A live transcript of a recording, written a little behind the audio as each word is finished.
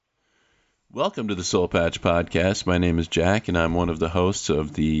Welcome to the Soul Patch Podcast. My name is Jack, and I'm one of the hosts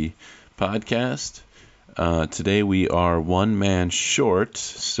of the podcast. Today we are one man short,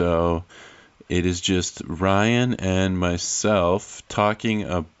 so it is just Ryan and myself talking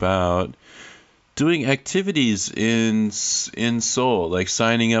about doing activities in Soul, like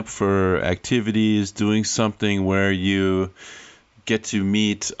signing up for activities, doing something where you get to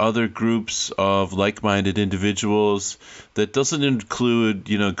meet other groups of like-minded individuals that doesn't include,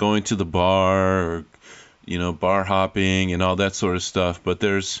 going to the bar or, bar hopping and all that sort of stuff. But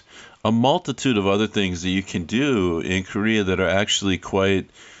there's a multitude of other things that you can do in Korea that are actually quite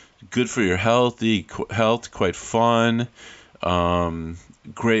good for your health, quite fun,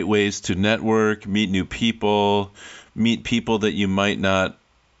 great ways to network, meet people that you might not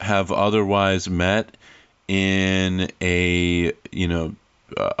have otherwise met in a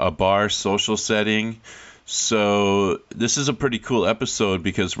bar social setting. So this is a pretty cool episode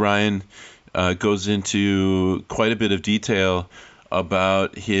because Ryan goes into quite a bit of detail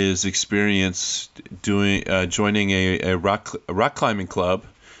about his experience joining a rock climbing club,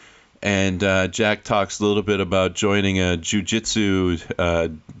 and Jack talks a little bit about joining a jiu-jitsu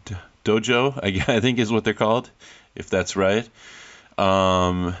dojo, I think is what they're called, if that's right.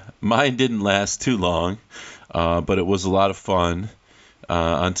 Mine didn't last too long, but it was a lot of fun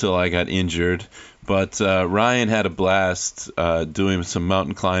until I got injured. But Ryan had a blast doing some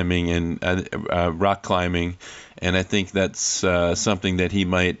mountain climbing and rock climbing, and I think that's something that he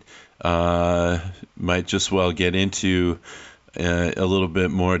might just well get into a little bit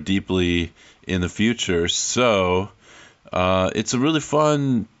more deeply in the future. So it's a really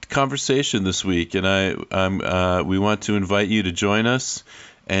fun conversation this week, and we want to invite you to join us,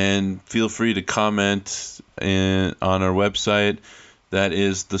 and feel free to comment on our website. That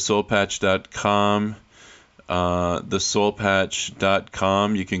is thesoulpatch.com.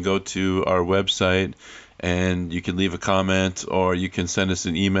 Thesoulpatch.com. You can go to our website and you can leave a comment, or you can send us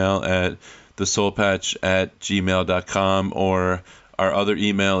an email at thesoulpatch@gmail.com, or our other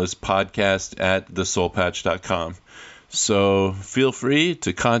email is podcast@thesoulpatch.com. So feel free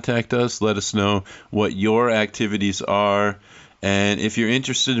to contact us. Let us know what your activities are. And if you're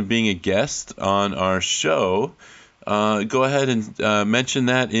interested in being a guest on our show, go ahead and mention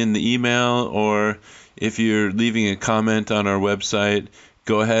that in the email, or if you're leaving a comment on our website,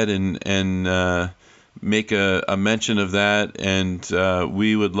 go ahead and make a mention of that. And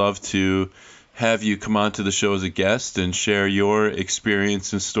we would love to have you come on to the show as a guest and share your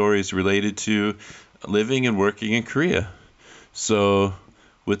experience and stories related to living and working in Korea. So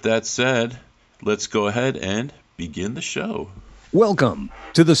with that said, let's go ahead and begin the show. Welcome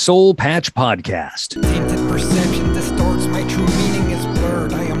to the Soul Patch Podcast. Tainted perception distorts my true meaning is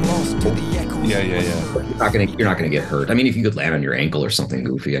blurred. I am lost to the echoes. Yeah. You're not gonna get hurt. I mean, if you could land on your ankle or something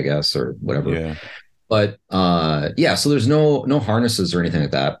goofy, I guess, or whatever. Yeah. But so there's no harnesses or anything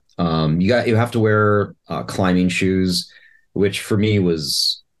like that. You have to wear climbing shoes, which for me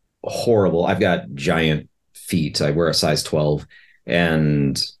was horrible. I've got giant feet. I wear a size 12,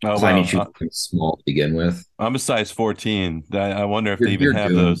 and climbing shoes are small to begin with. I'm a size 14. I wonder if they even have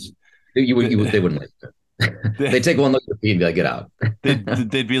doomed. those. They wouldn't like it. They take one look at your feet and be like, get out.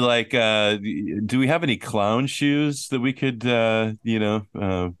 They'd be like, do we have any clown shoes that we could,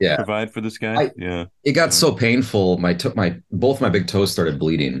 provide for this guy? It got so painful. Both my big toes started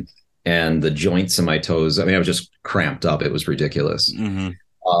bleeding, and the joints in my toes, I mean, I was just cramped up. It was ridiculous. Mm-hmm.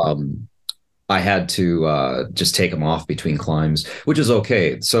 I had to just take them off between climbs, which is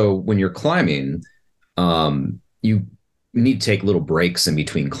okay. So when you're climbing, you need to take little breaks in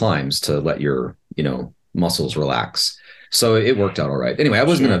between climbs to let your, muscles relax. So it worked out all right. Anyway,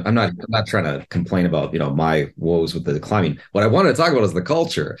 I'm not trying to complain about, my woes with the climbing. What I wanted to talk about is the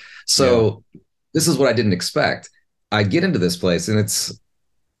culture. So This is what I didn't expect. I get into this place and it's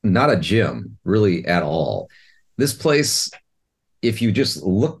not a gym really at all. This place, if you just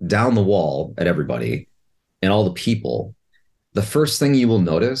look down the wall at everybody and all the people, the first thing you will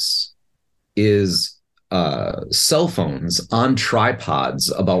notice is cell phones on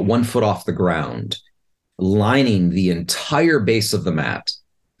tripods about 1 foot off the ground, lining the entire base of the mat.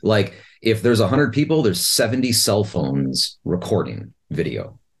 Like if there's 100 people, there's 70 cell phones recording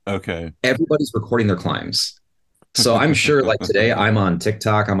video. Okay. Everybody's recording their climbs. So I'm sure like today I'm on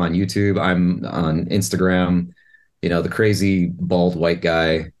TikTok, I'm on YouTube, I'm on Instagram, the crazy bald white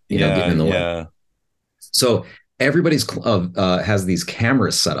guy, getting in the way. So everybody's has these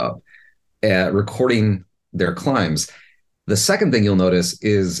cameras set up recording their climbs. The second thing you'll notice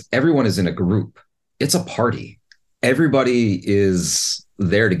is everyone is in a group. It's a party. Everybody is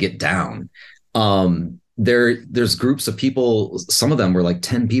there to get down. There's groups of people. Some of them were like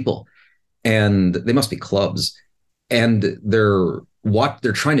 10 people, and they must be clubs, and they're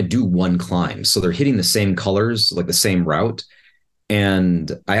trying to do one climb, so they're hitting the same colors, like the same route.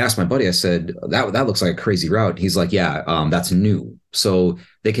 And I asked my buddy, I said, that looks like a crazy route. He's like, yeah, that's new. So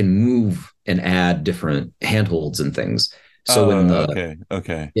they can move and add different handholds and things. So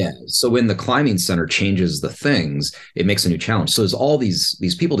okay. yeah, so when the climbing center changes the things, it makes a new challenge. So there's all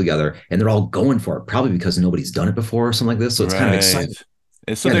these people together, and they're all going for it, probably because nobody's done it before or something like this. So it's kind of exciting.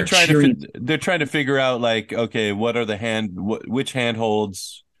 And so Yeah, they're trying to figure out, like, okay, what are which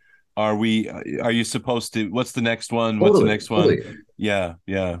handholds are you supposed to, what's the next one? What's the next one? Totally. Yeah.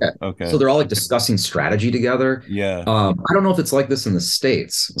 Okay. So they're all like discussing strategy together. Yeah. I don't know if it's like this in the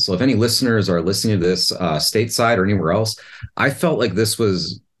States. So if any listeners are listening to this stateside or anywhere else, I felt like this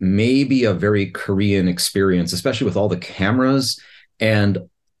was maybe a very Korean experience, especially with all the cameras. And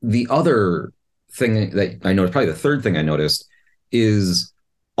the other thing that I noticed, probably the third thing I noticed, is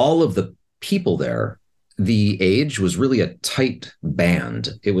all of the people there, the age was really a tight band.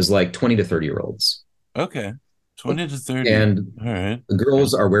 It was like 20 to 30-year-olds. Okay. 20 to 30. And all right. the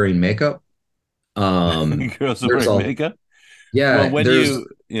girls are wearing makeup. Girls are wearing makeup. Yeah. Well,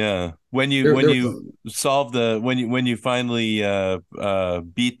 when you finally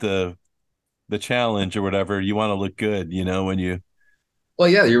beat the challenge or whatever, you want to look good, when you. Well,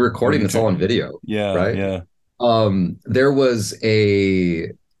 yeah, you're recording. It's all on video. Yeah. Right. Yeah. There was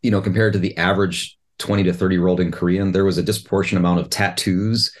compared to the average 20 to 30-year-old in Korean, there was a disproportionate amount of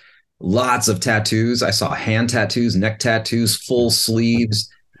tattoos, lots of tattoos. I saw hand tattoos, neck tattoos, full sleeves,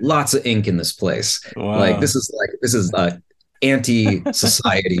 lots of ink in this place. Wow. Like this is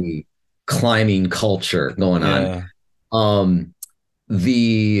anti-society climbing culture going on.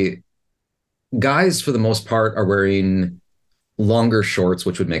 The guys for the most part are wearing longer shorts,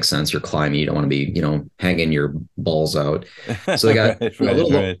 which would make sense. You're climbing, you don't want to be, hanging your balls out. So they got a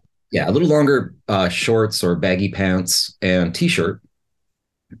little longer shorts or baggy pants and t-shirt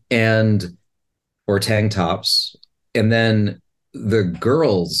or tank tops. And then the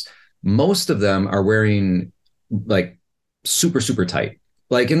girls, most of them are wearing like super, super tight.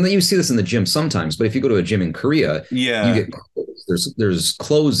 Like, and you see this in the gym sometimes, but if you go to a gym in Korea, you get clothes. There's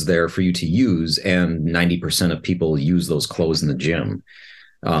clothes there for you to use, and 90% of people use those clothes in the gym.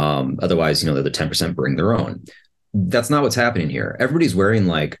 Otherwise, the other 10% bring their own. That's not what's happening here. Everybody's wearing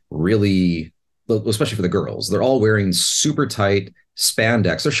like really, especially for the girls, they're all wearing super tight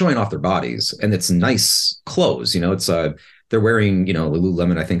spandex. They're showing off their bodies, and it's nice clothes. It's they're wearing,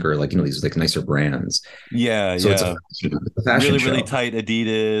 Lululemon, I think, or like, these like nicer brands. Yeah. So it's a fashion really, really show. tight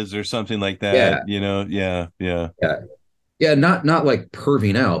Adidas or something like that. Yeah. Not like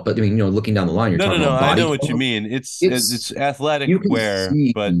perving out, but I mean, looking down the line, you're talking about body. I know what you mean. It's athletic wear,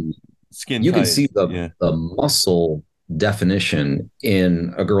 but skin. You can see the muscle definition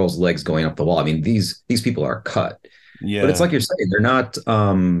in a girl's legs going up the wall. I mean, these people are cut. Yeah. But it's like you're saying, they're not.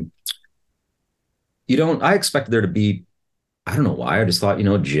 I expected there to be. I don't know why. I just thought,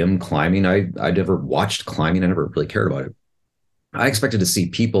 gym climbing. I never watched climbing. I never really cared about it. I expected to see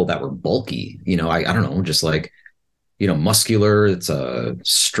people that were bulky. I don't know, just like, muscular. It's a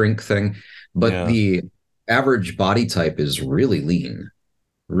strength thing. But the average body type is really lean,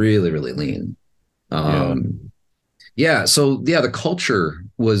 really, really lean. So the culture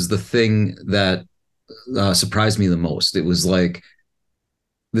was the thing that surprised me the most. It was like,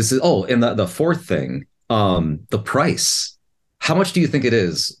 and the fourth thing, the price. How much do you think it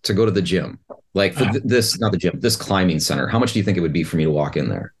is to go to the gym? Like for this climbing center, how much do you think it would be for me to walk in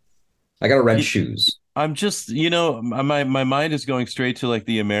there? I got to rent shoes. I'm just, my mind is going straight to like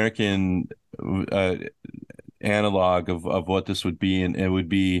the American analog of what this would be. And it would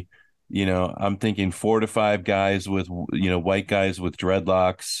be, I'm thinking 4 to 5 guys with, white guys with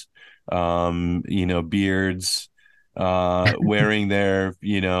dreadlocks, beards, wearing their,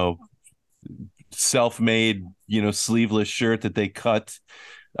 self-made, sleeveless shirt that they cut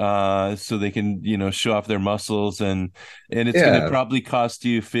so they can, show off their muscles, and it's going to probably cost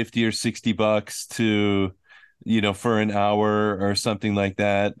you $50 or $60 to, for an hour or something like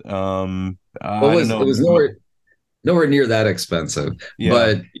that. I don't know. It was nowhere near that expensive,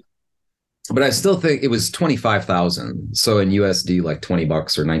 but I still think it was 25,000. So in USD, like $20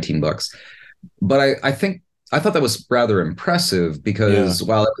 or $19. But I thought that was rather impressive because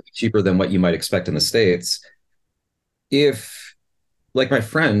while it would be cheaper than what you might expect in the States, if like my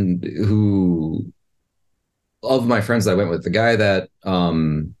friend of my friends that I went with, the guy that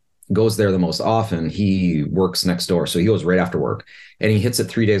goes there the most often, he works next door. So he goes right after work and he hits it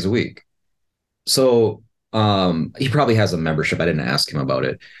 3 days a week. So he probably has a membership. I didn't ask him about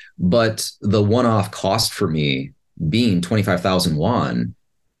it, but the one-off cost for me being 25,000 won,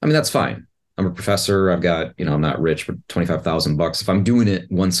 I mean, that's fine. I'm a professor. I've got, I'm not rich, but $25,000. If I'm doing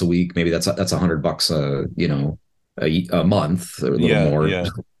it once a week, maybe that's $100 a month or a little Yeah, more. yeah,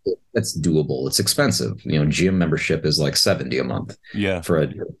 That's doable. It's expensive. Gym membership is like 70 a month yeah, for a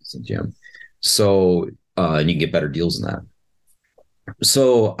gym. So, and you can get better deals than that.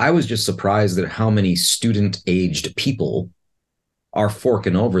 So I was just surprised at how many student aged people are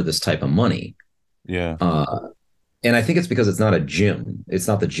forking over this type of money. yeah. And I think it's because it's not a gym. It's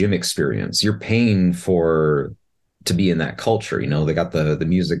not the gym experience. You're paying to be in that culture. They got the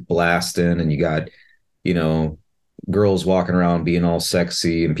music blasting, and you got, you know, girls walking around being all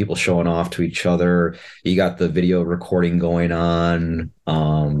sexy and people showing off to each other. You got the video recording going on.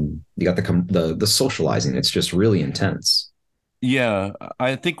 You got the socializing. It's just really intense. Yeah,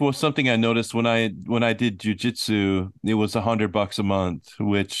 I think was something I noticed when I did jujitsu. It was $100 a month,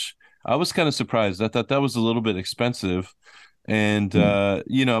 which I was kind of surprised. I thought that was a little bit expensive, and I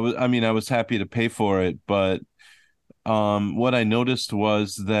was happy to pay for it. But what I noticed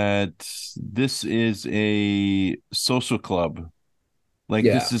was that this is a social club. Like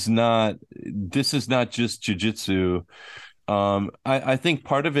Yeah. this is not just jujitsu. I think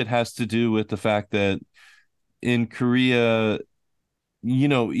part of it has to do with the fact that in Korea,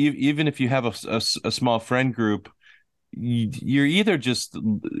 even if you have a small friend group, you're either just,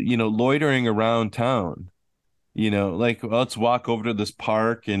 loitering around town, like, well, let's walk over to this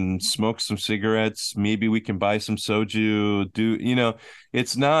park and smoke some cigarettes. Maybe we can buy some soju.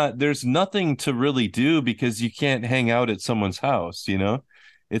 It's not, there's nothing to really do because you can't hang out at someone's house,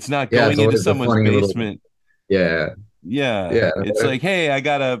 It's not Yeah. going It's into always a someone's funny little, basement. yeah. Yeah, Yeah. it's like, hey, I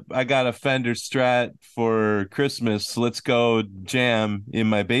got a Fender Strat for Christmas. Let's go jam in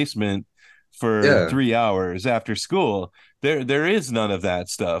my basement for Yeah. 3 hours after school. There is none of that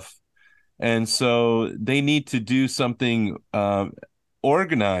stuff, and so they need to do something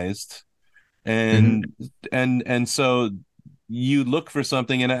organized, Mhm. and so you look for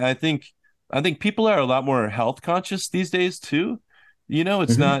something, and I think people are a lot more health conscious these days too.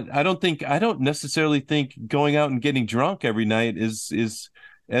 It's Mhm. not, I don't necessarily think going out and getting drunk every night is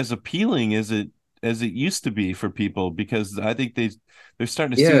as appealing as it used to be for people, because I think they're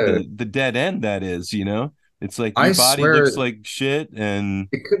starting to see Yeah. the dead end that is. It's like your I body looks swear like shit, and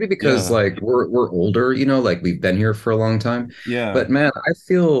it could be because yeah, like we're older, like we've been here for a long time. yeah, But man, I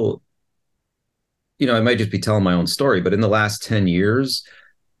feel, I might just be telling my own story, but in the last 10 years,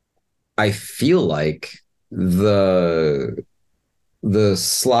 I feel like the the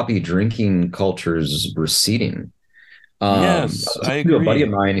sloppy drinking culture is receding. I yes, was I talking to a buddy of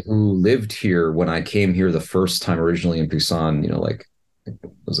agree. mine who lived here when I came here the first time originally in Busan, like,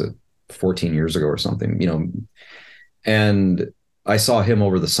 was it 14 years ago or something, and I saw him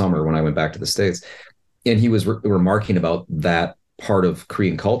over the summer when I went back to the States, and he was remarking about that part of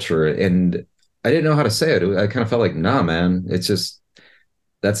Korean culture. And I didn't know how to say it. I kind of felt like, nah, man, it's just,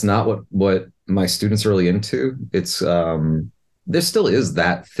 that's not what my students are really into. It's, there still is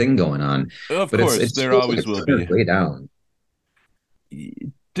that thing going on, Of but it's course, it there feels like always it's will turned be. way down.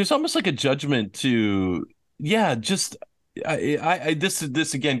 There's almost like a judgment to, yeah, just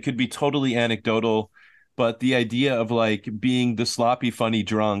this again could be totally anecdotal, but the idea of like being the sloppy funny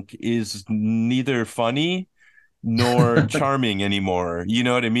drunk is neither funny nor charming anymore. You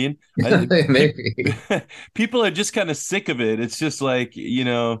know what I mean? Maybe. People are just kind of sick of it. It's just like,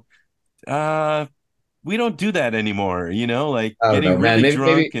 uh we don't do that anymore, like I don't know, getting man. really Maybe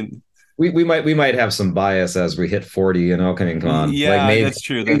drunk and we might have some bias as we hit 40, come on. Like yeah, maybe that's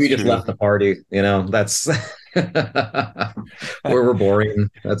true. maybe That's we just true. left the party, that's where we're boring.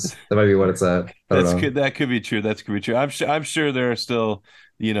 That might be what it's at. I don't know. That could be true. That could be true. I'm sure there are still,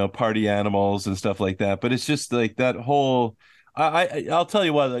 party animals and stuff like that. But it's just like that whole. I'll tell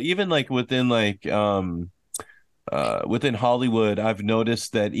you what. Even like within Hollywood, I've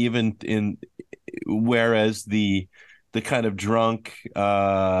noticed that even in whereas the kind of drunk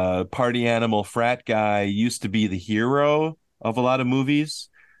party animal frat guy used to be the hero of a lot of movies,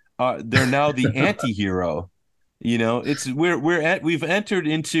 they're now the anti-hero. It's we've entered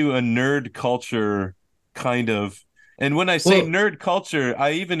into a nerd culture kind of. And when I say Well, nerd culture,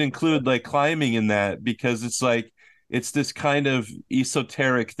 I even include like climbing in that, because it's like it's this kind of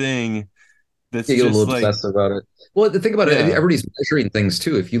esoteric thing that's you get a little just like, obsessed about it. Well, the thing about it, yeah, everybody's measuring things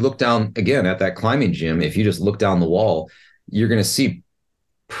too. If you look down again at that climbing gym, if you just look down the wall, you're going to see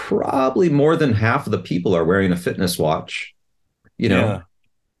probably more than half of the people are wearing a fitness watch. You know, yeah,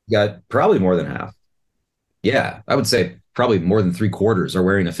 you got probably more than half. Yeah, I would say probably more than 3/4 are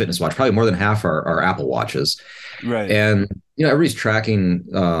wearing a fitness watch. Probably more than half are Apple watches. right. And everybody's tracking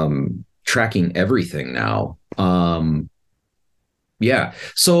everything now. Yeah.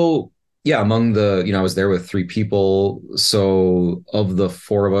 So yeah, among the, I was there with three people. So of the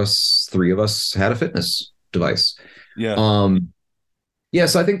four of us, three of us had a fitness device. Yeah. Um, yeah,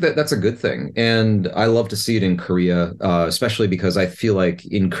 so I think that that's a good thing. And I love to see it in Korea, especially because I feel like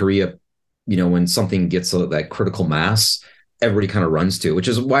in Korea, when something gets that critical mass, everybody kind of runs to it, which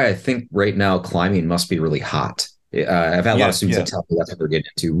is why I think right now climbing must be really hot. I've had a lot of Yeah. students Yeah. that tell me that's what they're getting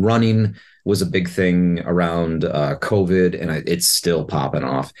into. Running was a big thing around COVID, and it's still popping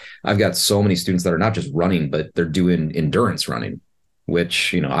off. I've got so many students that are not just running, but they're doing endurance running,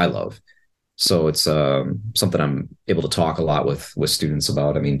 which I love. So it's something I'm able to talk a lot with students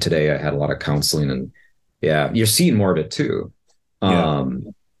about. I mean, today I had a lot of counseling, and yeah, you're seeing more of it too. Yeah.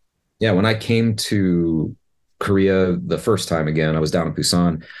 Um, yeah, when I came to Korea the first time again, I was down in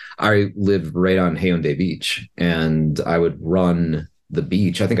Busan. I lived right on Haeundae Beach, and I would run the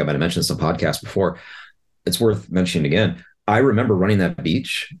beach. I think I might have mentioned this on podcast before. It's worth mentioning again. I remember running that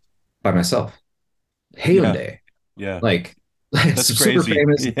beach by myself. Yeah. Haeundae, Yeah. like That's super crazy.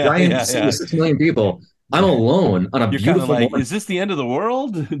 famous, Yeah. giant Yeah. city Yeah. with 6 million people. I'm alone on a You're kind of beautiful like, morning. is this the end of the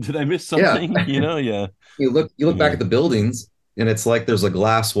world? Did I miss Yeah, something? Yeah. you look back Yeah. at the buildings, and it's like there's a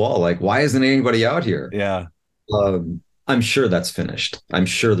glass wall. Like, why isn't anybody out here? Yeah. I'm sure that's finished. I'm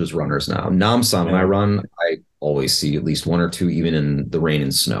sure there's runners now. Namsan, when I Yeah. run, I always see at least one or two, even in the rain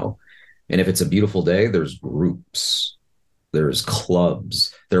and snow. And if it's a beautiful day, there's groups, there's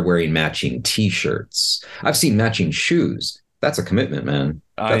clubs. They're wearing matching T-shirts. I've seen matching shoes. That's a commitment, man.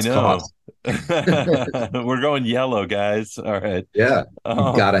 I That's know. cost. We're going yellow, guys. All right. Yeah, you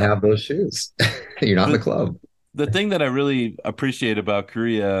Um, got to have those shoes. You're not in the the club. the thing that I really appreciate about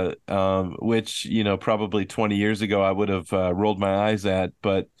Korea, which, probably 20 years ago I would have rolled my eyes at,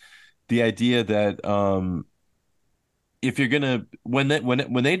 but the idea that if you're gonna when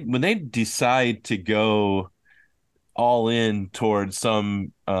they decide to go all in towards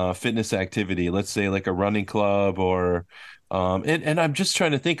some fitness activity, let's say like a running club or and I'm just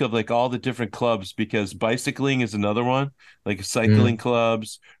trying to think of like all the different clubs because bicycling is another one, like cycling Mm,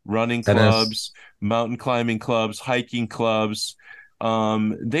 clubs, running tennis. clubs, mountain climbing clubs, hiking clubs.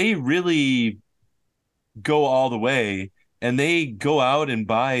 They really go all the way and they go out and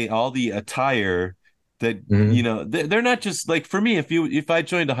buy all the attire that Mm, they're not just like for me if I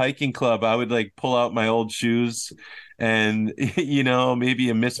joined a hiking club I would like pull out my old shoes and maybe a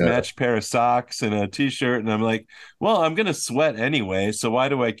yeah. mismatched pair of socks and a t-shirt and I'm like well I'm gonna sweat anyway so why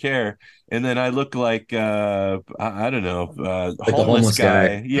do I care and then I look like I don't know Like the homeless homeless guy.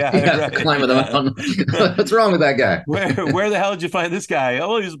 guy yeah Yeah, right climbing the yeah mountain. What's wrong with that guy? where the hell did you find this guy?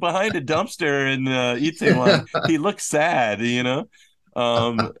 Oh, he was behind a dumpster in Itaewon. He looks sad.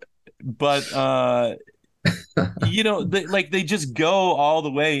 Um, but they just go all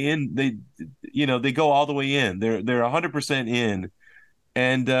the way in. They go all the way in. They're 100% in,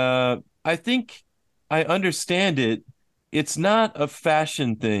 and I think I understand it. It's not a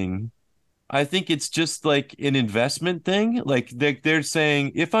fashion thing. I think it's just like an investment thing. Like they're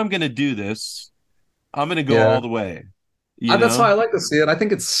saying, if I'm going to do this, I'm going to go Yeah. all the way. That's how I like to see it. I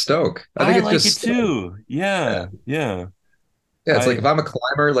think it's stoke. I think I it's like it just stoke. too. Yeah, Yeah. yeah. Yeah, it's like I if I'm a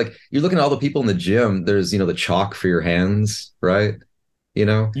climber, like you're looking at all the people in the gym, there's, the chalk for your hands, right? You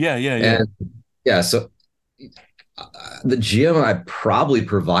know? yeah, yeah, yeah. And yeah, so uh, the gym, I probably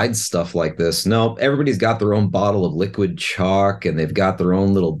provide stuff like this. No, everybody's got their own bottle of liquid chalk and they've got their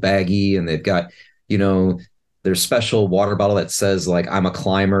own little baggie and they've got, you know, their special water bottle that says like I'm a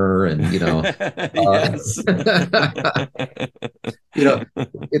climber and uh, Yes. you know,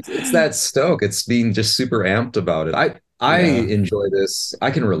 it's that stoke. It's being just super amped about it. I Yeah. enjoy this.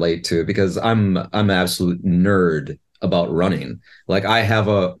 I can relate to it because I'm an absolute nerd about running. Like I have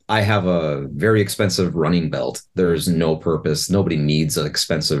a very expensive running belt. There's no purpose. Nobody needs an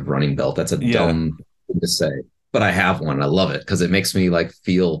expensive running belt. That's a Yeah. dumb thing to say. But I have one. I love it because it makes me like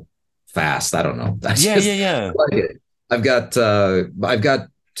feel fast. I don't know. That's Yeah, yeah, just yeah. I like it. I've got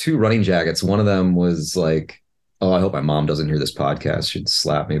two running jackets. One of them was like, oh, I hope my mom doesn't hear this podcast. She'd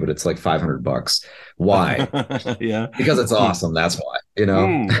slap me, but it's like $500. Why? Yeah. Because it's awesome. That's why.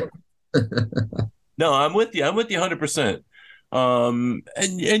 Mm. No, I'm with you. I'm with you 100%. And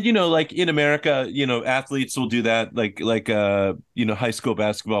like in America, athletes will do that. Like high school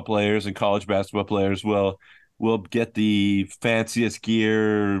basketball players and college basketball players will get the fanciest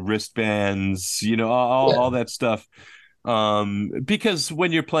gear, wristbands, Yeah. all that stuff. Because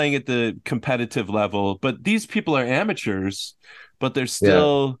when you're playing at the competitive level, but these people are amateurs, but they're Yeah.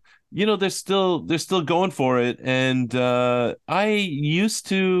 still they're still going for it and I used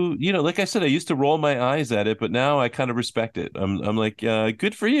to like I said I used to roll my eyes at it but now I kind of respect it. I'm like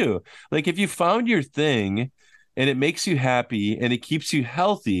good for you. Like if you found your thing and it makes you happy and it keeps you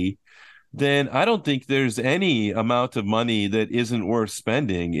healthy then I don't think there's any amount of money that isn't worth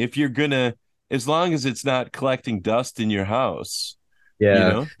spending if you're gonna, as long as it's not collecting dust in your house, you Yeah,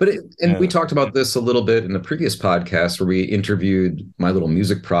 know? and we Yeah. talked about this a little bit in the previous podcast where we interviewed my little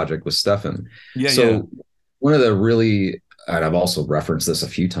music project with Stefan. Yeah, yeah. So one of the really, and I've also referenced this a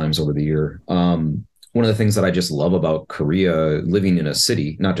few times over the year. One of the things that I just love about Korea, living in a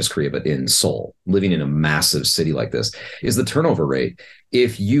city, not just Korea, but in Seoul, living in a massive city like this, is the turnover rate.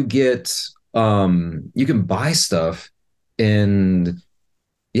 If you get, you can buy stuff, and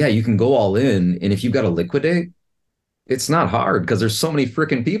yeah, you can go all in, and if you've got to liquidate, it's not hard because there's so many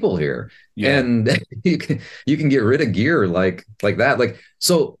freaking people here, Yeah. and you can get rid of gear like that. Like,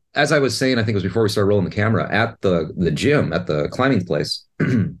 so as I was saying, I think it was before we started rolling the camera, at the gym, at the climbing place,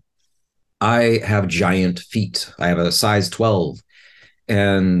 I have giant feet. I have a size 12,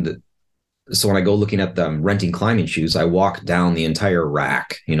 and so when I go looking at them renting climbing shoes, I walk down the entire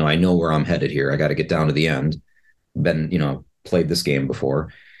rack. I know where I'm headed here. I got to get down to the end. Been, played this game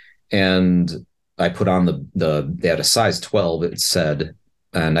before, and I put on they had a size 12, it said,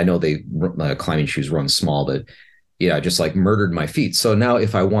 and I know climbing shoes run small, but yeah, I just like murdered my feet. So now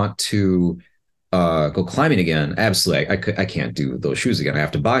if I want to go climbing again, absolutely, I can't do those shoes again. I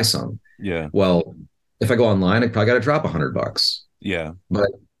have to buy some. Yeah. Well, if I go online, I probably got to drop $100. Yeah. But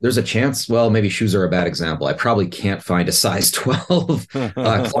there's a chance, well, maybe shoes are a bad example. I probably can't find a size 12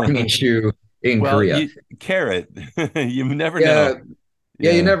 climbing shoe in Well, Korea. carrot. You never Yeah, know. yeah,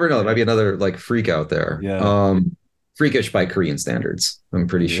 you Yeah. never know. There might be another like freak out there. Yeah. Freakish by Korean standards, I'm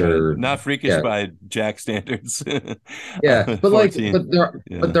pretty Yeah. sure. Not freakish Yeah, by Jack standards. yeah. But like, 14. but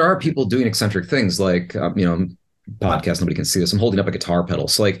Yeah. there are people doing eccentric things. Like, podcast. Nobody can see this. I'm holding up a guitar pedal.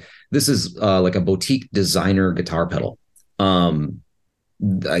 So like, this is like a boutique designer guitar pedal. Um,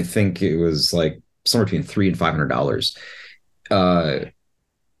 I think it was like somewhere between $300 and $500. Uh,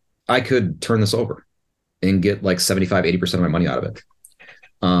 I could turn this over and get like 75, 80% of my money out of it.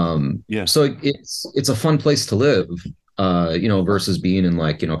 Yeah. So it's a fun place to live, versus being in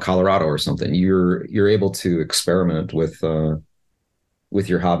like, Colorado or something. You're able to experiment with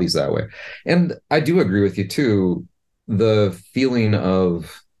your hobbies that way. And I do agree with you too. The feeling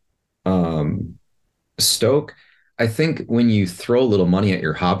of stoke, I think when you throw a little money at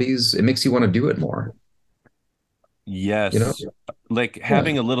your hobbies, it makes you want to do it more. You know? Yes. Like Yeah.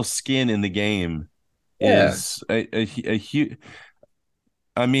 having a little skin in the game Yeah. is a huge.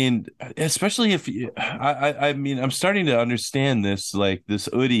 I mean, especially if I mean, I'm starting to understand this, like this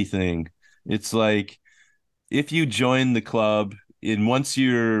Udi thing. It's like if you join the club and once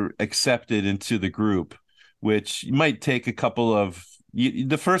you're accepted into the group, which might take a couple of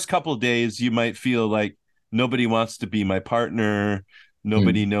the first couple of days, you might feel like nobody wants to be my partner.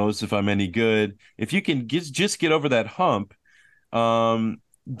 Nobody Mm. knows if I'm any good. If you can just get over that hump,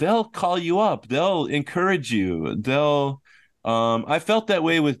 they'll call you up. They'll encourage you. I felt that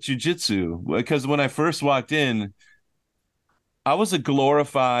way with jujitsu because when I first walked in, I was a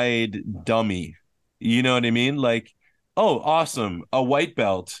glorified dummy. You know what I mean? Like, oh, awesome, a white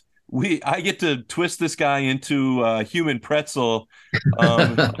belt. I get to twist this guy into a human pretzel.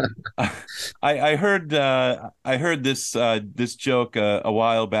 Um, I heard this joke a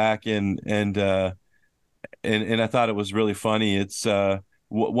while back and I thought it was really funny. It's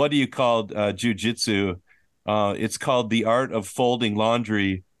what do you call jujitsu? It's called the art of folding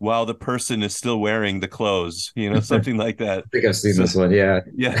laundry while the person is still wearing the clothes, something like that. I think I've seen So this one. Yeah.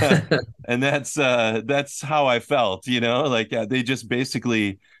 yeah, and that's how I felt, like they just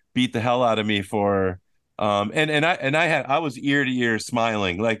basically beat the hell out of me for I was ear to ear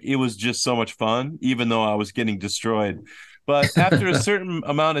smiling, like it was just so much fun, even though I was getting destroyed. But after a certain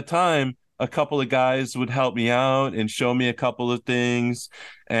amount of time, a couple of guys would help me out and show me a couple of things,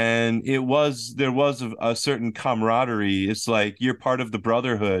 and there was a certain camaraderie. It's like you're part of the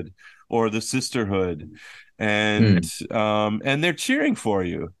brotherhood or the sisterhood, and Hmm. they're cheering for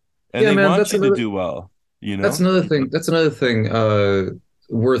you and Yeah, they man, want you to do well, you that's know? another thing. That's another thing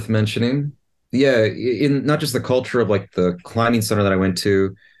worth mentioning. Yeah, in not just the culture of like the climbing center that I went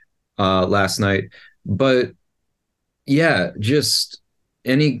to last night, but yeah, just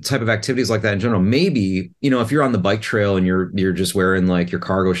any type of activities like that in general. Maybe, if you're on the bike trail and you're just wearing like your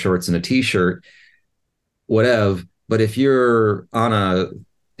cargo shorts and a t-shirt, whatever. But if you're on a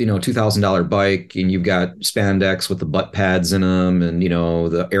 $2,000 bike and you've got spandex with the butt pads in them, and the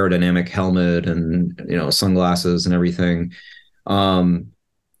aerodynamic helmet, and sunglasses and everything, um,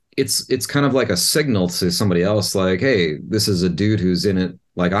 it's kind of like a signal to somebody else, like, hey, this is a dude who's in it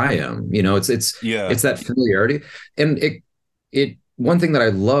like I am. Yeah. It's that familiarity, and it one thing that I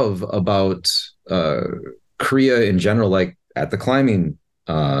love about Korea in general, like at the climbing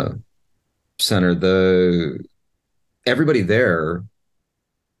center, the everybody there,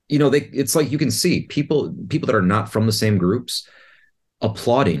 it's like you can see people that are not from the same groups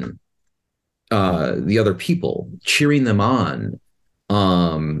applauding the other people, cheering them on.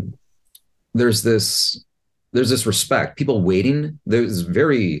 Um, there's this respect. People waiting. There's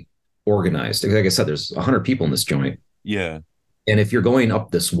very organized. Like I said, there's 100 people in this joint. Yeah. And if you're going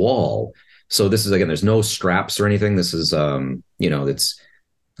up this wall, so this is, again, there's no straps or anything. This is it's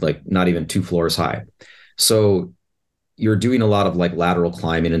like not even 2 floors high. So you're doing a lot of like lateral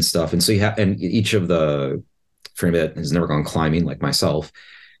climbing and stuff. And so and each of the, for anybody that has never gone climbing like myself,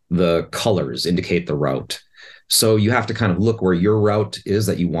 the colors indicate the route. So you have to kind of look where your route is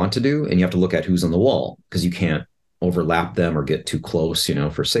that you want to do, and you have to look at who's on the wall, because you can't overlap them or get too close,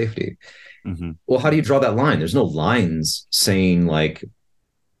 for safety. Mm-hmm. Well, how do you draw that line? There's no lines saying like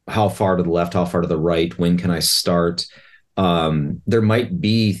how far to the left, how far to the right, when can I start? There might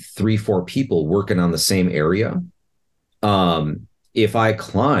be 3-4 people working on the same area. If I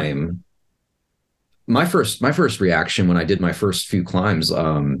climb, my first reaction when I did my first few climbs,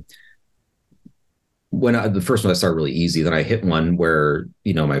 the first one I started really easy, then I hit one where,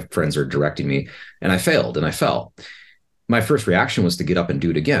 my friends are directing me, and I failed and I fell. My first reaction was to get up and do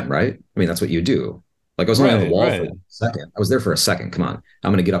it again, right? I mean, that's what you do. Like, I was only on the wall for a second. I was there for a second. Come on,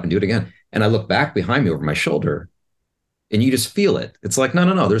 I'm going to get up and do it again. And I look back behind me over my shoulder, and you just feel it. It's like,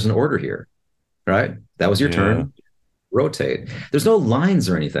 no, there's an order here, right? That was your turn. Rotate. There's no lines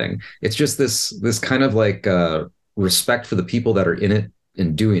or anything. It's just this kind of like respect for the people that are in it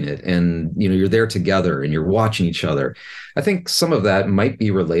and doing it. And, you're there together and you're watching each other. I think some of that might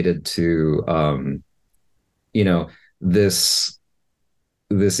be related to,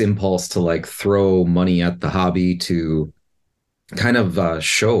 this impulse to like throw money at the hobby to kind of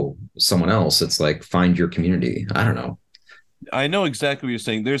show someone else. It's like, find your community. I don't know. I know exactly what you're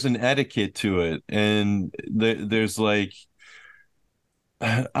saying. There's an etiquette to it, and there's like,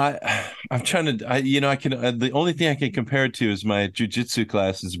 I'm trying to, I can, the only thing I can compare it to is my jujitsu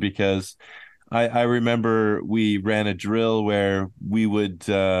classes, because I remember we ran a drill where we would,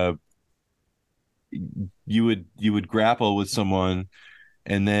 you would grapple with someone,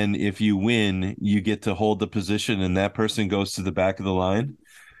 and then if you win, you get to hold the position, and that person goes to the back of the line.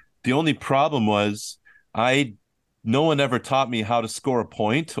 The only problem was no one ever taught me how to score a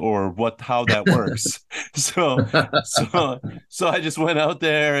point or how that works. So I just went out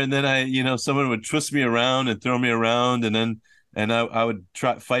there, and then someone would twist me around and throw me around, and I would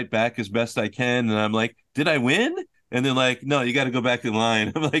fight back as best I can. And I'm like, did I win? And they're like, no, you got to go back in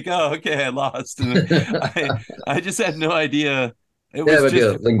line. I'm like, oh, okay, I lost. And I just had no idea. It would be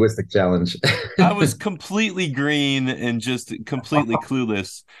a linguistic challenge. I was completely green and just completely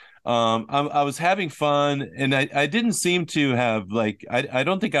clueless. I was having fun, and I didn't seem to have I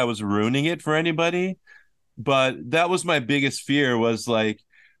don't think I was ruining it for anybody, but that was my biggest fear, was like,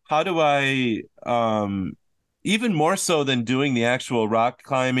 how do I, even more so than doing the actual rock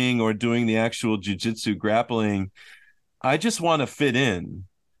climbing or doing the actual jiu-jitsu grappling, I just want to fit in.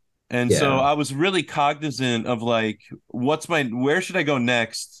 And so I was really cognizant of like, where should I go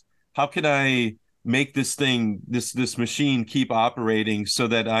next? How can I make this machine keep operating so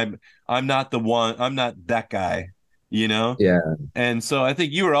that I'm not that guy, Yeah. And so I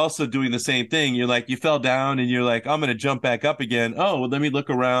think you were also doing the same thing. You're like, you fell down and you're like, I'm going to jump back up again. Oh, well, let me look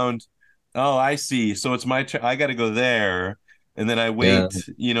around. Oh, I see. So it's my turn. I got to go there. And then I wait,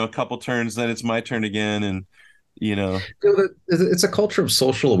 a couple turns, then it's my turn again. And, it's a culture of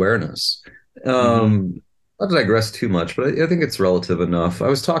social awareness. Not to digress too much, but I think it's relative enough. I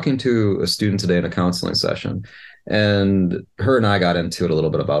was talking to a student today in a counseling session, and her and I got into it a little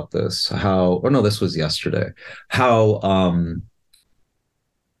bit about this. This was yesterday.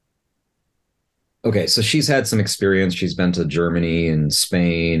 Okay, so she's had some experience. She's been to Germany and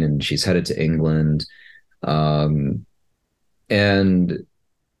Spain, and she's headed to England. And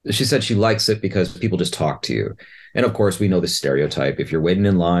she said she likes it because people just talk to you. And of course, we know the stereotype. If you're waiting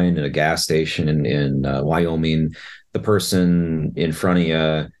in line at a gas station in Wyoming, the person in front of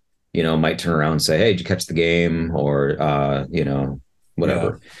you, might turn around and say, "Hey, did you catch the game?" Or,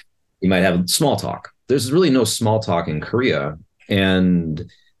 whatever. Yeah. You might have small talk. There's really no small talk in Korea. And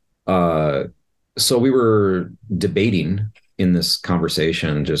so we were debating in this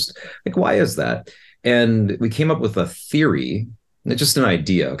conversation, just like, why is that? And we came up with a theory, just an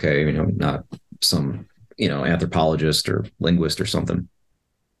idea. Okay. Not some, anthropologist or linguist or something.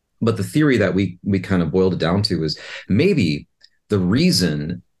 But the theory that we kind of boiled it down to is maybe the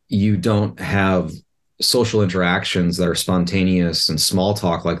reason you don't have social interactions that are spontaneous and small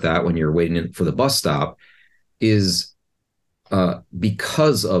talk like that when you're waiting for the bus stop is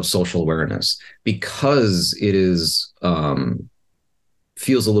because of social awareness, because it is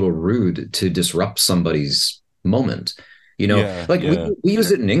feels a little rude to disrupt somebody's moment. You know, Yeah, like yeah. we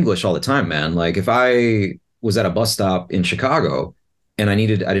use it in English all the time, man. Like if I was at a bus stop in Chicago and I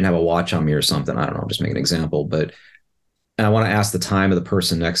didn't have a watch on me or something, I don't know, just make an example, but and I want to ask the time of the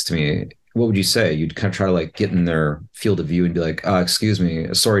person next to me, what would you say? You'd kind of try to like get in their field of view and be like, excuse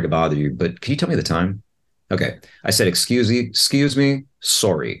me, sorry to bother you, but can you tell me the time? Okay. I said, excuse me,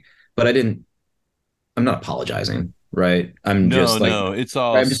 sorry. But I'm not apologizing, right? No, no, it's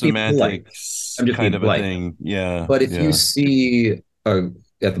all I'm just being polite. semantics I'm just kind being of a polite. thing. Yeah, But if you yeah. see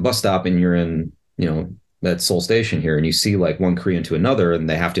at the bus stop and you're in, that Seoul station here, and you see like one Korean to another, and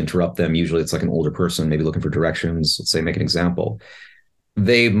they have to interrupt them. Usually, it's like an older person, maybe looking for directions. Let's say, make an example.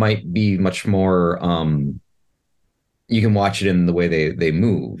 They might be much more. You can watch it in the way they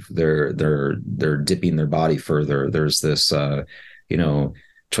move. They're dipping their body further. There's this, you know,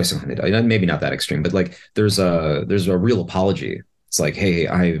 choice of maybe not that extreme, but like there's a real apology. It's like, hey,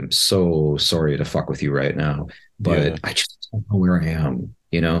 I am so sorry to fuck with you right now, Yeah. but I just don't know where I am.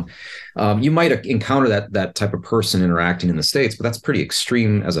 You might encounter that type of person interacting in the States, but that's pretty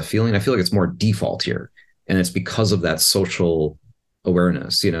extreme as a feeling. I feel like it's more default here, and it's because of that social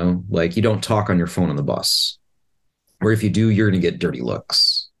awareness. Like you don't talk on your phone on the bus, or if you do, you're going to get dirty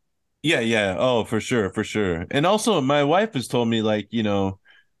looks. Yeah, yeah. Oh, for sure, for sure. And also my wife has told me like,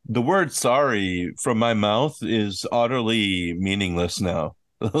 the word sorry from my mouth is utterly meaningless now.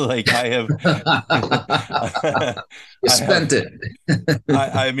 Like I have You I spent have it.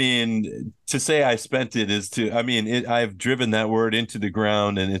 I mean, to say I spent it is to, I mean, I've driven that word into the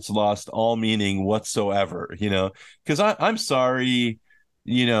ground and it's lost all meaning whatsoever, because I'm sorry,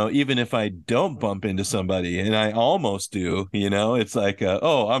 even if I don't bump into somebody and I almost do, it's like,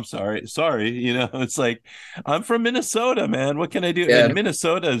 oh, I'm sorry, it's like, I'm from Minnesota, man. What can I do? Yeah. And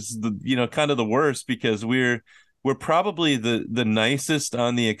Minnesota is kind of the worst because we're probably the nicest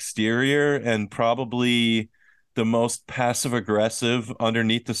on the exterior and probably the most passive aggressive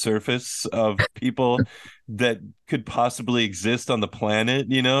underneath the surface of people that could possibly exist on the planet,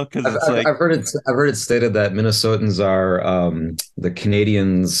 because I've, it's I've, like, I've heard it. I've heard it stated that Minnesotans are the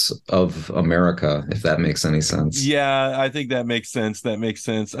Canadians of America, if that makes any sense. yeah, I think that makes sense. That makes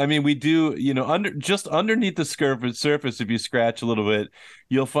sense. I mean, we do, just underneath the surface, if you scratch a little bit,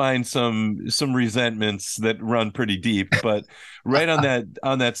 you'll find some resentments that run pretty deep. But right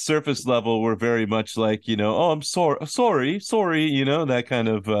on that surface level, we're very much like, oh, I'm sorry, that kind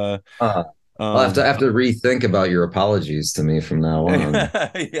of Uh, I'll have to um have to rethink about your apologies to me from now on.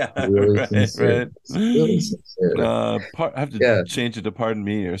 yeah, Really right, sincere. right. Really sincere. I have to Yeah. change it to pardon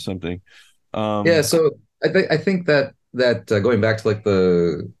me or something. Yeah, Um, so I think that going back to like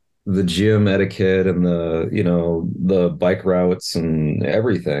the gym etiquette and the bike routes and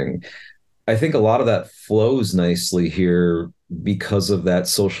everything, I think a lot of that flows nicely here because of that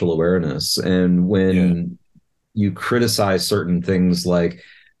social awareness. And yeah, when you criticize certain things like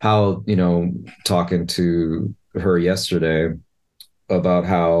how, talking to her yesterday about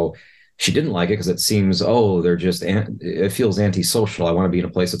how she didn't like it because it seems, oh, it feels antisocial. I want to be in a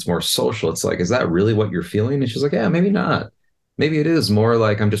place that's more social. It's like, is that really what you're feeling? And she's like, yeah, maybe not. Maybe it is more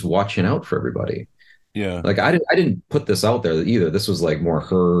like I'm just watching out for everybody. yeah, Like I didn't put this out there either. This was like more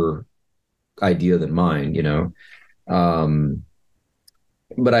her idea than mine. Um,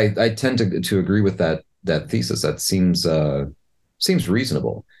 but I tend to agree with that thesis. That seems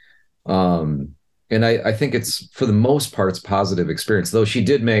reasonable. And I think it's for the most part it's positive experience. Though she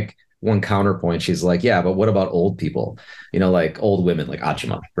did make one counterpoint. She's like, yeah, but what about old people? Like old women, like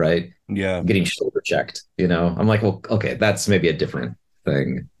Achima, right? yeah. Getting shoulder checked. I'm like, well, okay, that's maybe a different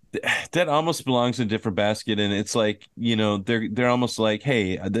thing. That almost belongs in a different basket, and it's like they're almost like,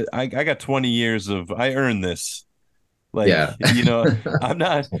 hey, I got 20 years of I earned this. Like, Yeah. I'm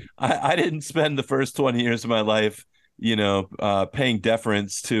not, I didn't spend the first 20 years of my life, paying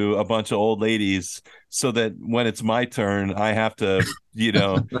deference to a bunch of old ladies so that when it's my turn, I have to, be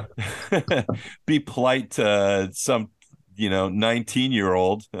polite to some,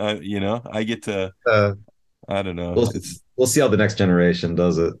 19-year-old. I get to, uh, I don't know. we'll It's, we'll see how the next generation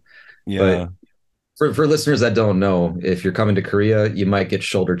does it. But yeah, for listeners that don't know, if you're coming to Korea, you might get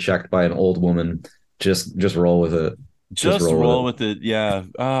shoulder checked by an old woman. Just roll with it. Just just roll with roll it. with it. Yeah.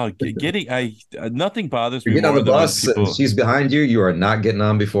 Oh, getting, nothing bothers You're me getting on the more than when bus and people, she's behind you. You are not getting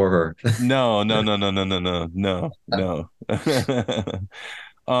on before her. no, no, no, no, no, no, no, no, no.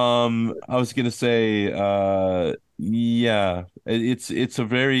 I was gonna say, yeah, it's a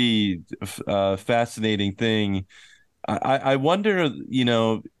very fascinating thing. I wonder,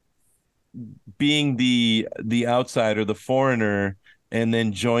 being the outsider, the foreigner, and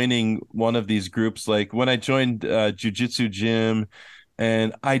then joining one of these groups. Like when I joined jujitsu gym,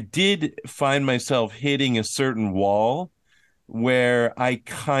 and I did find myself hitting a certain wall where I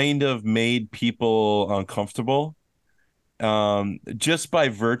kind of made people uncomfortable, just by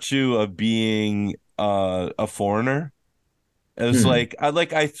virtue of being a foreigner. It's Hmm. like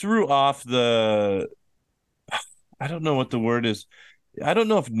I threw off the, I don't know what the word is. I don't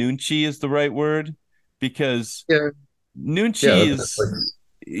know if nunchi is the right word, because Yeah, yeah, nunchi is,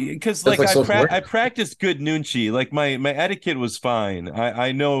 because that's like like social I awareness. practiced good nunchi. Like my etiquette was fine.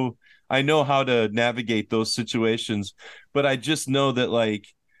 I know how to navigate those situations, but I just know that like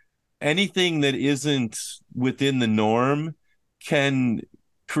anything that isn't within the norm can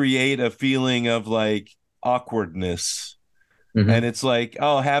create a feeling of like awkwardness. And Hmm. it's like,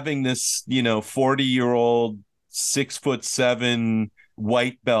 oh, having this, 40-year-old 6'7"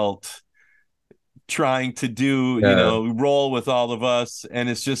 white belt trying to do, Yeah, roll with all of us. And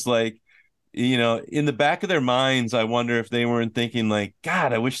it's just like, in the back of their minds, I wonder if they weren't thinking like,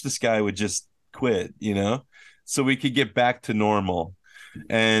 God, I wish this guy would just quit, so we could get back to normal.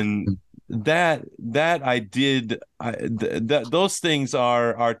 And that I did, those things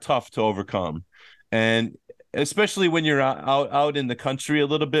are tough to overcome. And especially when you're out in the country a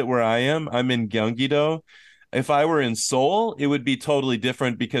little bit, where I'm in Gyeonggi-do. If I were in Seoul, it would be totally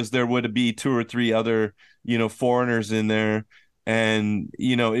different, because there would be two or three other, foreigners in there, and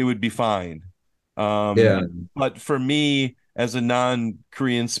it would be fine. yeah, But for me, as a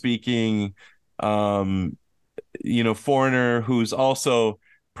non-Korean speaking, um, foreigner who's also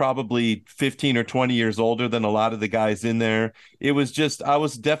probably 15 or 20 years older than a lot of the guys in there, it was just, I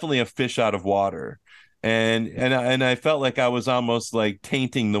was definitely a fish out of water. And I felt like I was almost like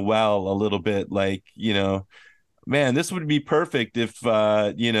tainting the well a little bit, like, man, this would be perfect if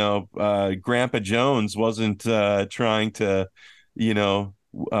Grandpa Jones wasn't trying to,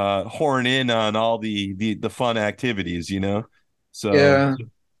 horn in on all the fun activities, so yeah.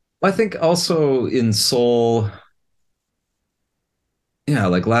 I think also in Seoul, yeah,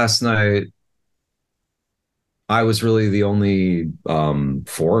 like last night, I was really the only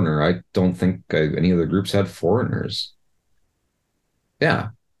foreigner. I don't think any of the groups had foreigners. Yeah,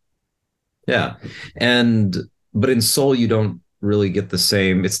 yeah, and but in Seoul, you don't really get the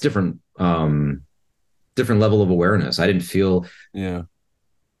same. It's different, different level of awareness. I didn't feel yeah,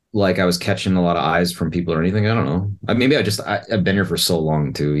 like I was catching a lot of eyes from people or anything. I don't know. Maybe I've been here for so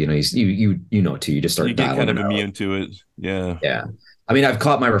long too. You know too. You just you start get dialing kind of it out. immune to it. Yeah. Yeah. I mean, I've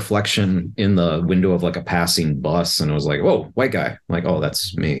caught my reflection in the window of like a passing bus, and it was like, "Whoa, white guy!" I'm like, "Oh,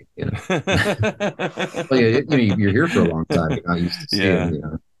 that's me." Well, yeah, you're here for a long time. You're not used to seeing,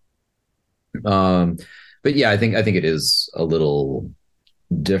 Yeah, But yeah, I think it is a little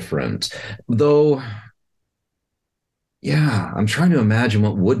different, though. Yeah, I'm trying to imagine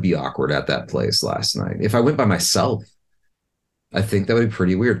what would be awkward at that place last night. If I went by myself, I think that would be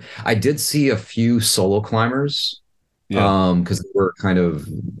pretty weird. I did see a few solo climbers, yeah, because we're kind of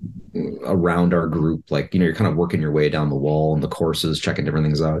around our group, like you're kind of working your way down the wall and the courses, checking different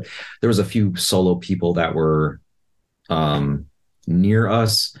things out. There was a few solo people that were um near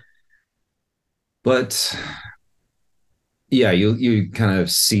us, but yeah, you kind of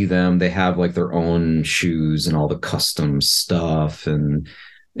see them. They have like their own shoes and all the custom stuff, and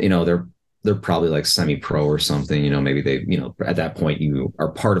they're probably like semi-pro or something. Maybe they, at that point you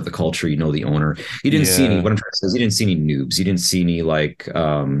are part of the culture. You know the owner. You didn't see any. yeah, What I'm trying to say is, you didn't see any noobs. You didn't see any like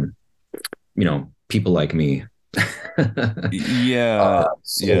people like me. yeah,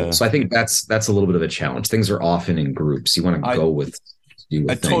 so, yeah. so I think that's a little bit of a challenge. Things are often in groups. You want to I go with do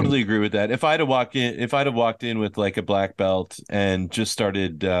a I thing. totally agree with that. If I'd have walked in with like a black belt and just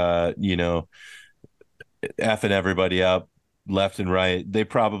started, effing everybody up left and right, they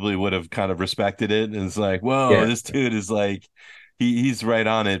probably would have kind of respected it. And it's like, whoa, Yeah, this dude is like, he's right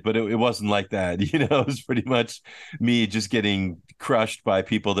on it. But it wasn't like that. It was pretty much me just getting crushed by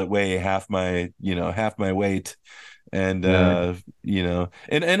people that weigh half my weight. And yeah.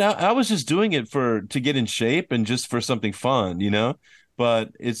 I was just doing it to get in shape and just for something fun,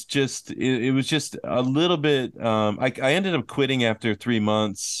 but it was just a little bit. I ended up quitting after 3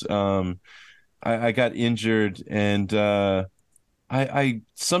 months. I got injured, and I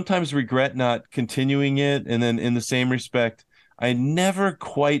sometimes regret not continuing it. And then in the same respect, I never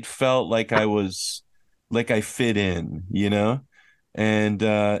quite felt like I fit in, and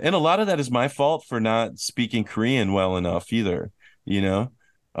a lot of that is my fault for not speaking Korean well enough either, you know,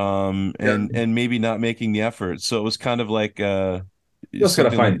 and maybe not making the effort. So it was kind of like You also got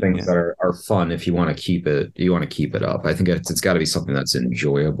to something like, find things yeah, that are fun if you want to keep it. You want to keep it up. I think it's got to be something that's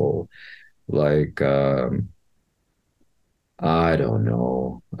enjoyable. Like, I don't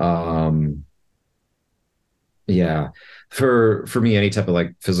know. Yeah. For me, any type of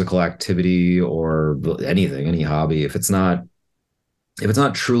like physical activity or anything, any hobby, if it's not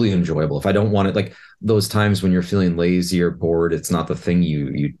truly enjoyable, if I don't want it, like those times when you're feeling lazy or bored, it's not the thing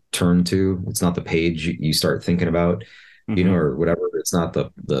you turn to. It's not the page you start thinking about, Hmm. or whatever. It's not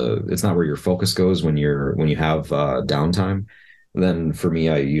it's not where your focus goes when you have downtime. Then for me,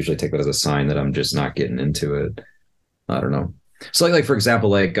 I usually take that as a sign that I'm just not getting into it. I don't know. So like for example,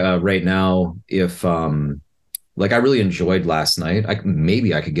 like right now, if like I really enjoyed last night.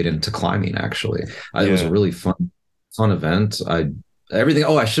 Maybe I could get into climbing actually. It was a Yeah. really fun event. I everything.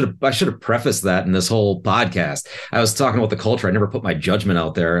 Oh, I should have prefaced that in this whole podcast. I was talking about the culture. I never put my judgment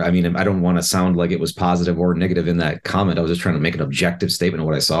out there. I mean, I don't want to sound like it was positive or negative in that comment. I was just trying to make an objective statement of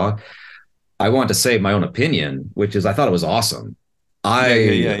what I saw. I want to say my own opinion, which is I thought it was awesome. Yeah. Yeah. I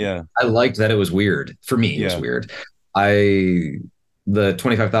Yeah. Yeah. I liked that it was weird. For me, it was Yeah. weird. I the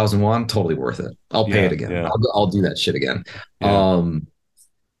 25,000 won, totally worth it. I'll pay it Yeah. again. Yeah. I'll do that shit again. Yeah.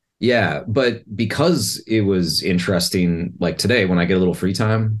 Yeah, but because it was interesting, like today when I get a little free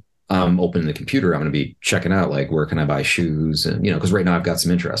time, I'm opening the computer. I'm going to be checking out like where can I buy shoes, and because right now I've got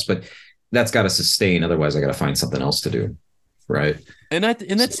some interest, but that's got to sustain. Otherwise, I got to find something else to do. Right. So,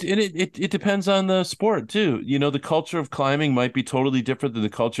 It depends on the sport too. You know, the culture of climbing might be totally different than the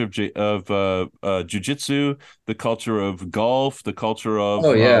culture of jujitsu, the culture of golf, the culture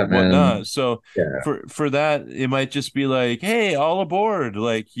oh of yeah, man. whatnot. So Yeah. for that, it might just be like, hey, all aboard!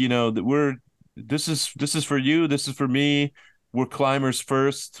 Like, you know, that we're this is for you, this is for me. We're climbers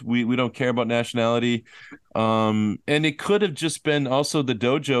first. We don't care about nationality. And it could have just been also the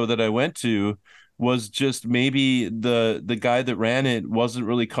dojo that I went to was just maybe the guy that ran it wasn't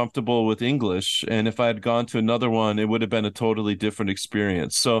really comfortable with English, and if I had gone to another one it would have been a totally different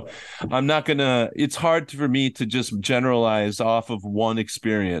experience. So I'm not gonna it's hard for me to just generalize off of one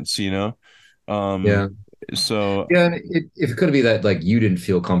experience, you know. um Yeah. so Yeah, and it could be that like you didn't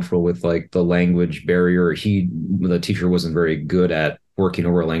feel comfortable with like the language barrier, or the teacher wasn't very good at working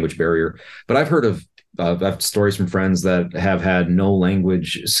over a language barrier. But I have stories from friends that have had no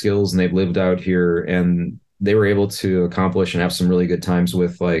language skills and they've lived out here and they were able to accomplish and have some really good times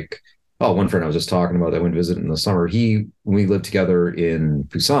with like, oh, one friend I was just talking about that I went to visit in the summer. When we lived together in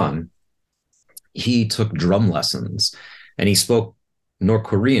Busan, he took drum lessons and he spoke North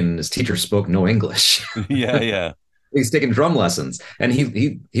Korean. His teacher spoke no English. yeah, yeah. He's taking drum lessons and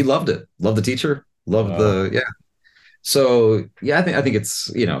he loved it. Loved the teacher. Loved Wow. the yeah. So yeah, I think it's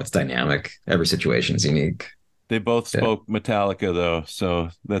it's dynamic. Every situation is unique. They both Yeah. spoke Metallica though, so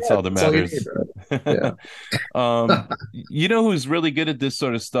that's Yeah, all that that's all you need, matters. bro. Yeah. You know who's really good at this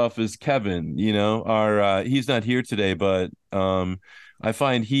sort of stuff is Kevin. You know, our he's not here today, but I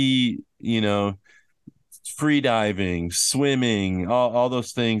find he, you know, free diving, swimming, all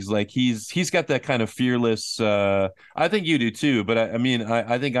those things. Like he's got that kind of fearless. I think you do too, but I mean,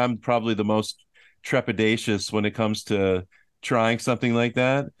 I think I'm probably the most trepidatious when it comes to trying something like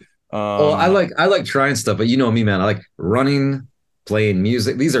that. Oh, Um, I like trying stuff, but you know me, man. I like running, playing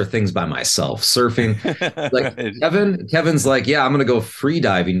music. These are things by myself. Surfing. Like right. Kevin's like, yeah, I'm gonna go free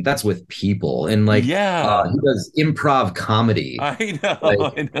diving. That's with people. And like Yeah, he does improv comedy. I know, Like,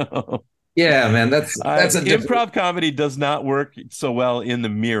 I know. yeah, man, that's a different Improv comedy does not work so well in the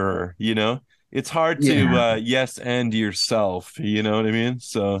mirror, you know? It's hard to yeah. yes and yourself, you know what I mean?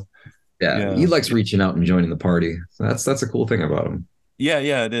 So, Yeah. He yeah. likes reaching out and joining the party. So that's a cool thing about him. Yeah,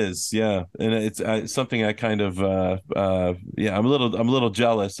 yeah, it is. Yeah. And it's something I kind of yeah, I'm a little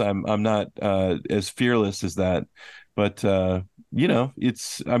jealous. I'm not as fearless as that. But you know,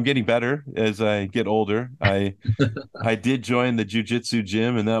 it's I'm getting better as I get older. I did join the jujitsu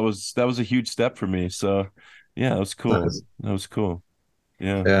gym, and that was a huge step for me. So, yeah, that was cool. Nice. That was cool.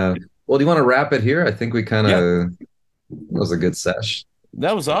 Yeah, Yeah. Well, do you want to wrap it here? I think we kind yeah, of was a good sesh.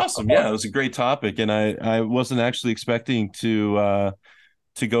 that was awesome. Yeah, it was a great topic, and I wasn't actually expecting to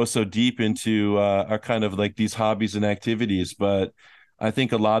go so deep into our kind of like these hobbies and activities, but I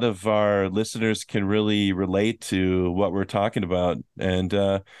think a lot of our listeners can really relate to what we're talking about, and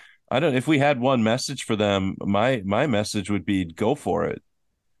I don't. If we had one message for them, my message would be go for it.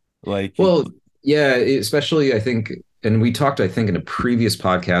 Like, Well, yeah, especially I think, and we talked, I think, in a previous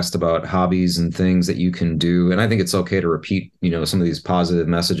podcast about hobbies and things that you can do. And I think it's okay to repeat, some of these positive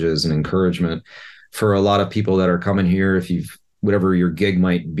messages and encouragement for a lot of people that are coming here. If you've, whatever your gig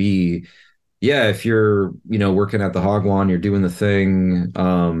might be, yeah, if you're, working at the Hagwon, you're doing the thing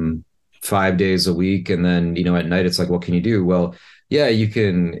 5 days a week. And then, at night, it's like, what can you do? Well, yeah, you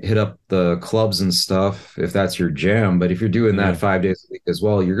can hit up the clubs and stuff if that's your jam. But if you're doing that yeah, 5 days a week as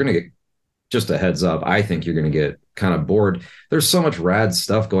well, you're going to get just a heads up, I think you're going to get kind of bored. There's so much rad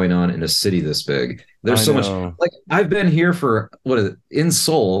stuff going on in a city this big. There's I so much, know. like, I've been here for what is it, in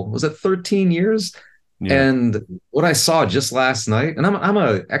Seoul, was it 13 years? Yeah. And what I saw just last night, and I'm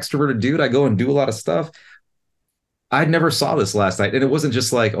a extroverted dude. I go and do a lot of stuff. I never saw this last night. And it wasn't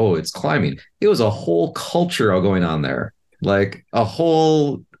just like, oh, it's climbing. It was a whole culture going on there. Like a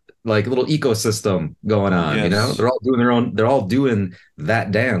whole like little ecosystem going on, you know? Yes. They're all doing their own, they're all doing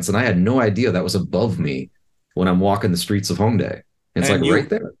that dance. And I had no idea that was above me when I'm walking the streets of Hongdae. It's like And right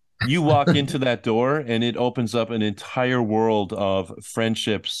there. you walk into that door and it opens up an entire world of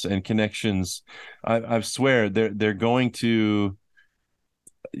friendships and connections. I swear they're going to,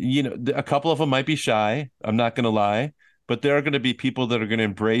 a couple of them might be shy. I'm not going to lie, but there are going to be people that are going to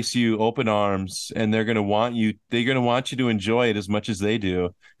embrace you open arms, and they're going to want you. They're going to want you to enjoy it as much as they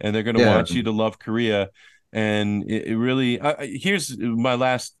do, and they're going to Yeah. want you to love Korea. And it really, here's my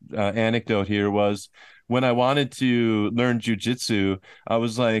last anecdote here was when I wanted to learn jujitsu, I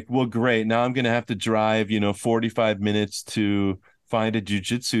was like, well, great. Now I'm going to have to drive, 45 minutes to find a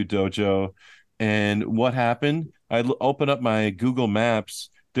jujitsu dojo. And what happened? Open up my Google Maps.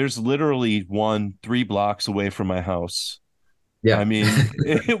 There's literally one 3 blocks away from my house. I Yeah. mean,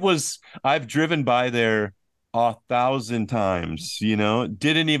 I've driven by there 1,000 times,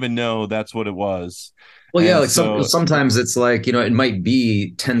 didn't even know that's what it was. Well, yeah, And like so, sometimes it's like, it might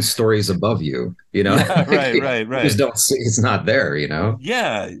be 10 stories above you, yeah, Like, right, right, you just right. don't see it's not there.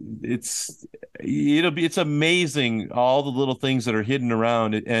 Yeah, it's amazing all the little things that are hidden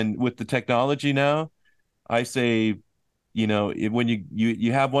around it. And with the technology now, I say, when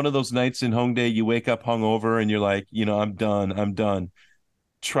you have one of those nights in Hongdae, you wake up hungover and you're like, I'm done, I'm done.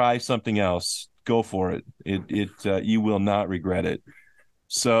 Try something else. Go for it. You will not regret it.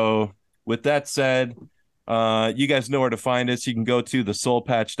 So, with that said, you guys know where to find us. You can go to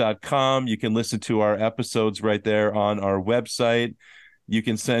thesoulpatch.com. You can listen to our episodes right there on our website. You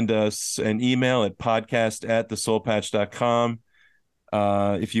can send us an email at podcast@thesoulpatch.com.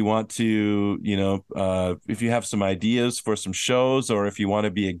 If you want to, if you have some ideas for some shows, or if you want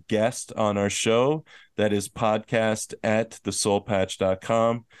to be a guest on our show, that is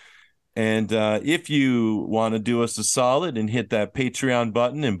podcast@thesoulpatch.com. And if you want to do us a solid and hit that Patreon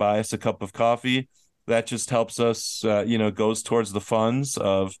button and buy us a cup of coffee, that just helps us, goes towards the funds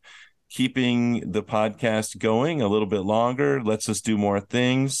of keeping the podcast going a little bit longer, lets us do more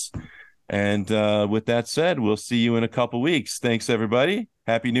things. And with that said, we'll see you in a couple weeks. Thanks, everybody.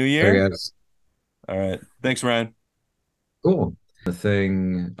 Happy New There, Year. guys. All right. Thanks, Ryan. Cool. The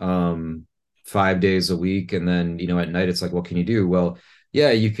thing, 5 days a week, and then at night it's like, what can you do? Well,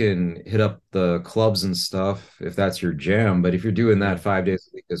 yeah, you can hit up the clubs and stuff if that's your jam. But if you're doing Yeah, that 5 days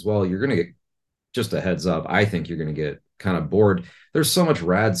a week as well, you're gonna get, just a heads up, I think you're gonna get kind of bored. There's so much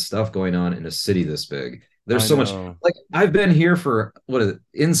rad stuff going on in a city this big. There's I so much, know. like, I've been here for what is it,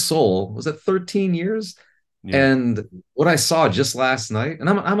 in Seoul, was it 13 years? Yeah. And what I saw just last night, and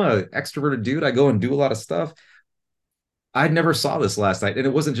I'm a extroverted dude. I go and do a lot of stuff. I never saw this last night. And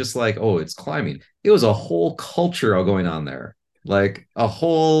it wasn't just like, oh, it's climbing. It was a whole culture going on there. Like a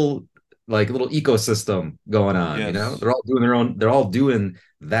whole like little ecosystem going on, Yes. They're all doing their own, they're all doing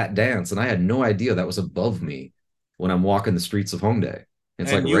that dance. And I had no idea that was above me when I'm walking the streets of Hongdae.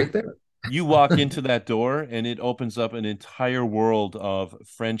 It's like And right there. you walk into that door and it opens up an entire world of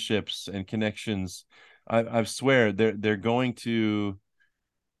friendships and connections. I swear they're going to,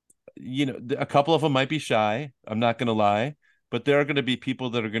 a couple of them might be shy. I'm not going to lie, but there are going to be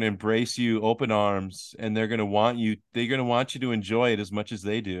people that are going to embrace you open arms, and they're going to want you. They're going to want you to enjoy it as much as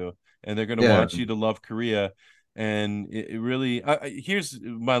they do, and they're going to Yeah. want you to love Korea. And it really, here's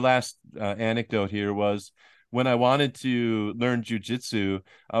my last anecdote here was when I wanted to learn jujitsu,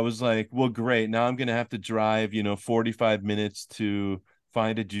 I was like, well, great. Now I'm going to have to drive, 45 minutes to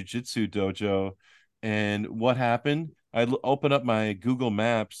find a jujitsu dojo. And what happened? Open up my Google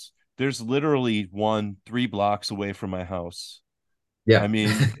Maps. There's literally one 3 blocks away from my house. I Yeah. mean,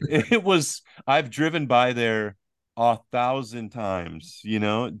 I've driven by there 1,000 times,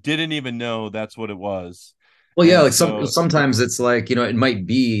 didn't even know that's what it was. Well, yeah, And like so, sometimes it's like, it might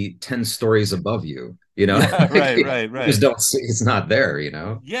be 10 stories above you, yeah, Like, right, you right, just right. don't see it's not there.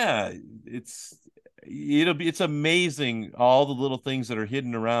 Yeah, it's it's amazing all the little things that are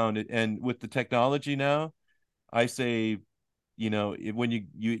hidden around it. And with the technology now, I say, when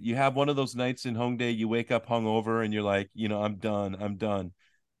you have one of those nights in Hongdae, you wake up hungover and you're like, I'm done, I'm done.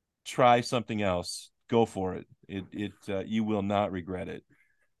 Try something else. Go for it. You will not regret it.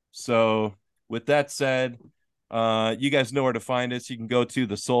 So, with that said, you guys know where to find us. You can go to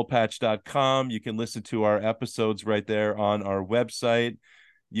thesoulpatch.com. You can listen to our episodes right there on our website.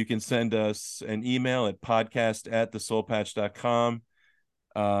 You can send us an email at podcast@thesoulpatch.com.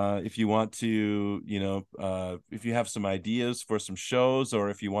 If you want to, if you have some ideas for some shows, or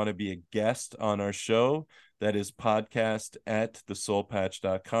if you want to be a guest on our show, that is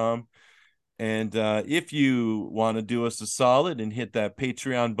podcast@thesoulpatch.com. And if you want to do us a solid and hit that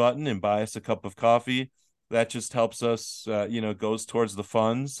Patreon button and buy us a cup of coffee, that just helps us, goes towards the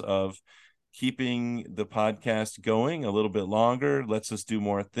funds of keeping the podcast going a little bit longer, lets us do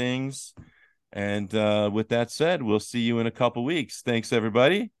more things. And with that said, we'll see you in a couple weeks. Thanks,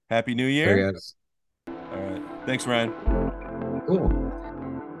 everybody. Happy New Year. There, guys. All right. Thanks, Ryan. Cool.